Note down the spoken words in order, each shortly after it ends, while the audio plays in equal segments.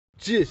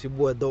Just your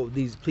boy Dope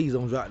These. Please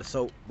don't drop the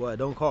soap, boy.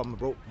 Don't call me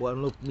broke, boy.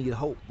 Look for me to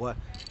hope, boy.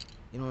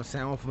 You know what I'm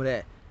saying? I'm from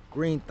that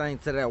green thing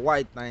to that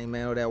white thing,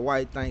 man, or that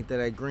white thing to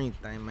that green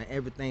thing, man.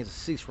 Everything's a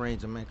 6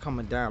 Ranger, man,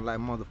 coming down like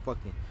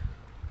motherfucking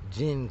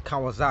Jin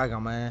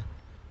Kawasaga, man.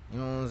 You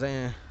know what I'm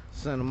saying?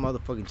 Son of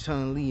motherfucking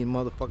Chun Li and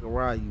motherfucking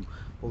Ryu.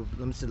 Well,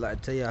 let me see,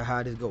 like, tell y'all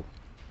how this go.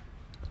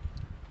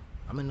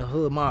 I'm in the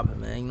hood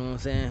mobbing, man. You know what I'm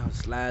saying? I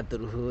slide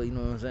through the hood. You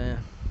know what I'm saying?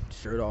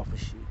 Shirt off and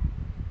shit.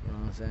 You know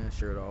what I'm saying?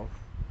 Shirt off,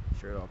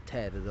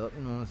 tatted up.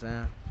 You know what I'm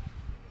saying?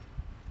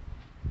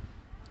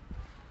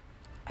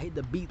 I hit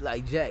the beat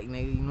like Jack,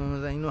 nigga. You know what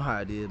I'm saying? You know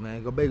how it is,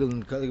 man. Go Bagel in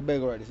the cut. Look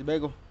Bagel right there. See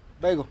Bagel?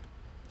 Bagel.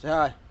 Say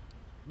hi.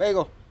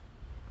 Bagel.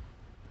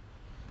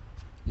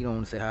 You don't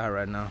want to say hi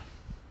right now.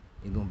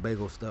 You doing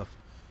Bagel stuff.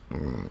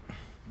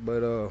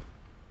 But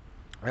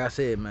like I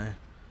said, man,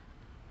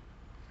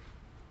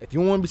 if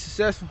you want to be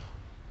successful,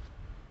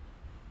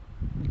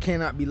 you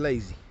cannot be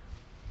lazy.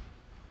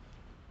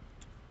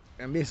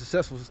 And being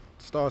successful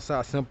starts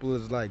out simple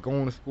as like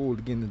going to school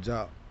to getting a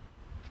job.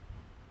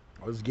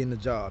 Or just getting a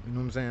job. You know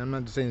what I'm saying? I'm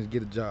not just saying just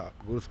get a job.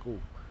 Go to school.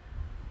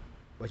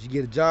 But you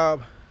get a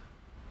job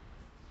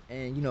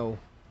and you know,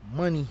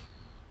 money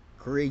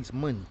creates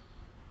money.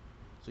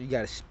 So you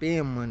gotta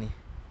spend money.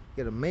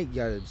 You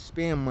gotta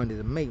spend money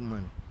to make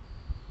money.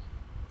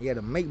 You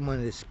gotta make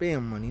money to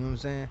spend money, you know what I'm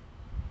saying?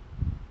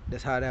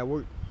 That's how that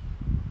works.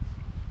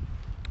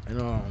 And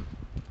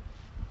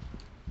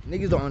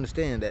niggas don't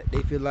understand that.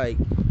 They feel like,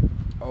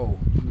 oh,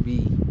 you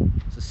be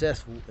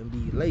successful and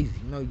be lazy.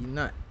 No, you're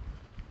not.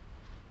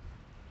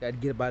 You gotta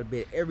get up out of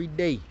bed every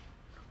day.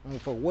 I don't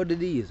give a fuck what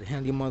it is to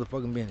handle your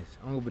motherfucking business.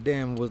 I don't give a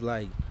damn was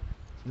like,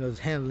 you know,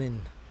 just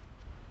handling,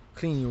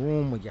 cleaning your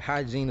room or your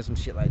hygiene or some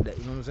shit like that.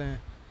 You know what I'm saying?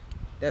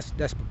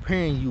 That's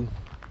preparing you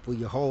for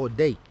your whole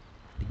day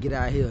to get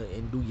out here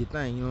and do your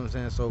thing. You know what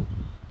I'm saying? So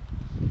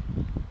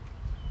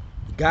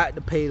you got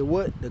to pay the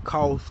what? The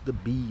cost to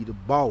be the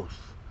boss.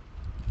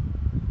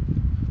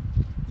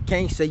 You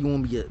can't say you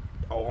want to be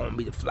I want to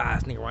be the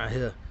flyest nigga around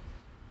here,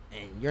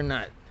 and you're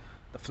not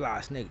the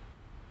flyest nigga.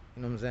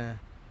 You know what I'm saying?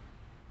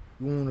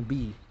 You want to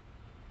be,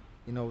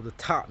 you know, the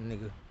top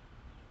nigga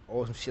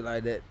or some shit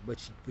like that, but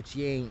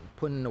you ain't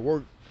putting in the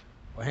work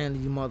or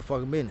handling your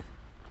motherfucking business.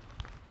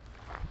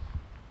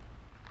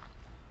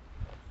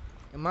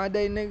 In my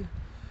day, nigga,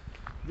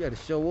 you gotta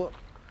show up.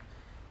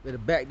 You better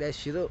back that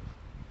shit up.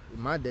 In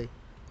my day.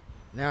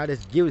 Now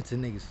just give it to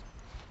niggas.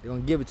 They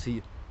gonna give it to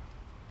you.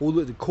 Who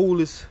look the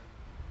coolest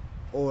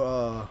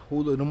or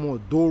who look the more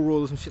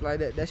durable or some shit like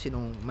that. That shit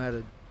don't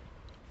matter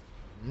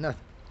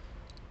nothing.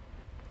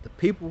 The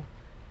people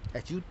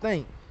that you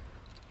think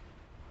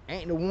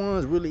ain't the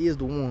ones really is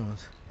the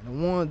ones.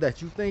 And the ones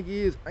that you think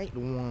is ain't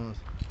the ones.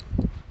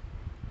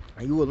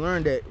 And you will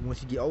learn that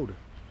once you get older.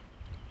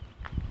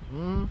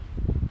 You'll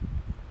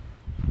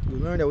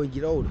learn that when you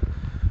get older.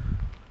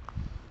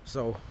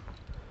 So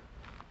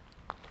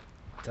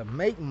to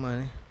make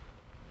money,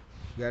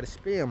 you gotta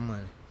spend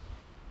money.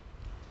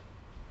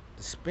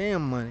 To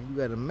spend money, you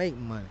gotta make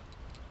money.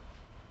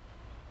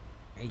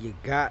 And you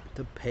got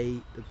to pay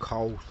the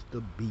cost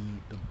to be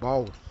the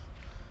boss.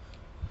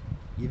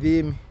 You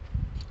feel me?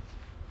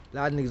 A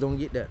lot of niggas don't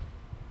get that.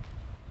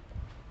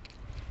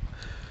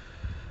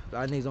 A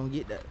lot of niggas don't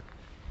get that.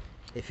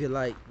 They feel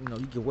like, you know,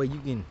 you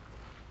can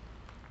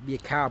be a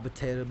cow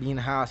potato, be in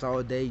the house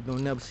all day, you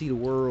don't never see the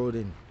world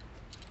and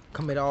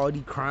commit all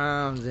these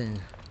crimes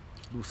and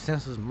do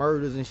senseless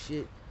murders and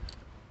shit.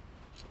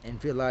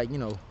 And feel like, you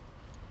know,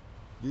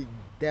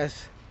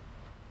 that's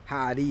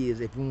how it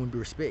is if you want to be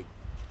respected.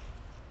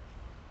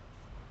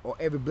 Or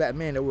every black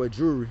man that wear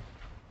jewelry,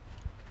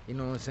 you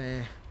know what I'm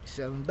saying,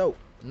 selling dope.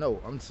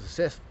 No, I'm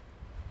successful.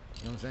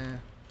 You know what I'm saying?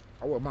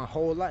 I worked my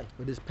whole life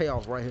for this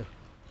payoff right here.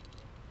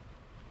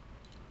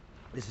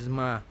 This is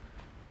my,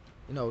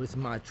 you know, this is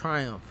my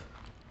triumph.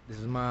 This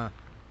is my, you know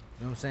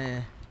what I'm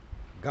saying,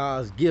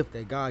 God's gift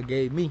that God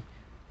gave me.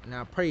 And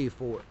I prayed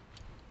for it.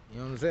 You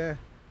know what I'm saying?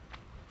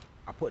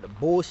 I put the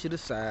bullshit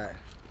aside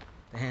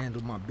to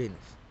handle my business.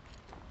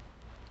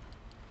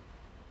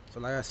 So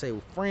like I say,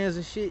 with friends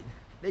and shit,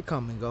 they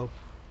come and go.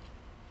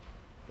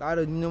 A lot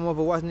of you know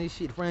motherfuckers watching this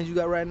shit, the friends you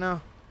got right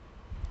now,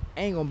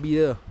 ain't gonna be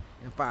there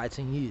in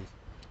 5-10 years.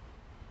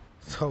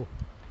 So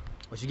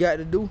what you got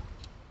to do,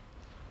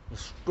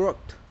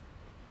 construct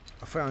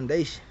a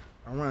foundation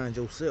around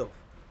yourself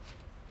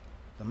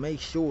to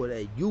make sure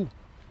that you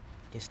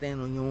can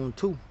stand on your own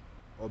too,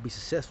 or be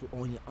successful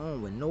on your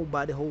own with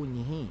nobody holding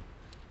your hand.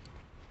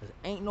 Cause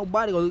ain't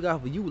nobody gonna look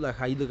out for you like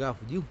how you look out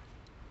for you.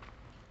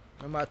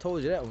 Remember I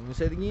told you that one. Let me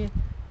say it again.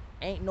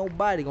 Ain't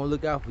nobody gonna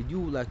look out for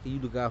you like you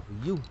look out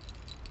for you.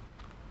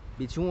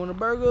 Bitch, you want a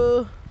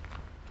burger?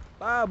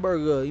 Buy a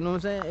burger. You know what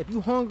I'm saying? If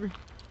you hungry,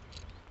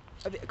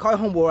 call your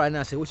homeboy right now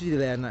and say, what you did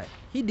last night?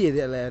 He did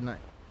that last night.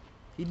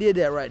 He did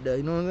that right there.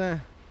 You know what I'm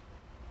saying?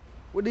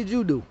 What did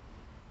you do?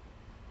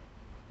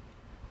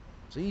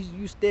 So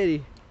you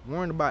steady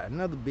worrying about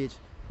another bitch,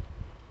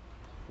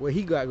 what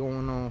he got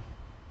going on,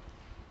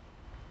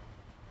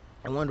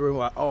 and wondering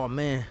why, oh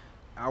man,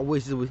 I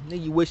wish it was,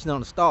 nigga, you wishing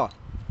on a star.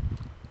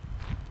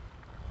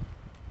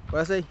 What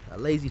I say? A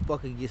lazy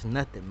fucker gets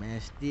nothing, man.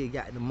 Still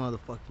got the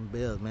motherfucking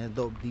bells, man.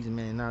 Dope these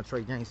man, not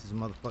Trey Gangsters,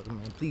 motherfucker,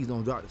 man. Please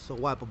don't drop the so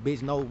wipe a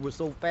bitch no, we're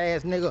so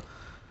fast, nigga.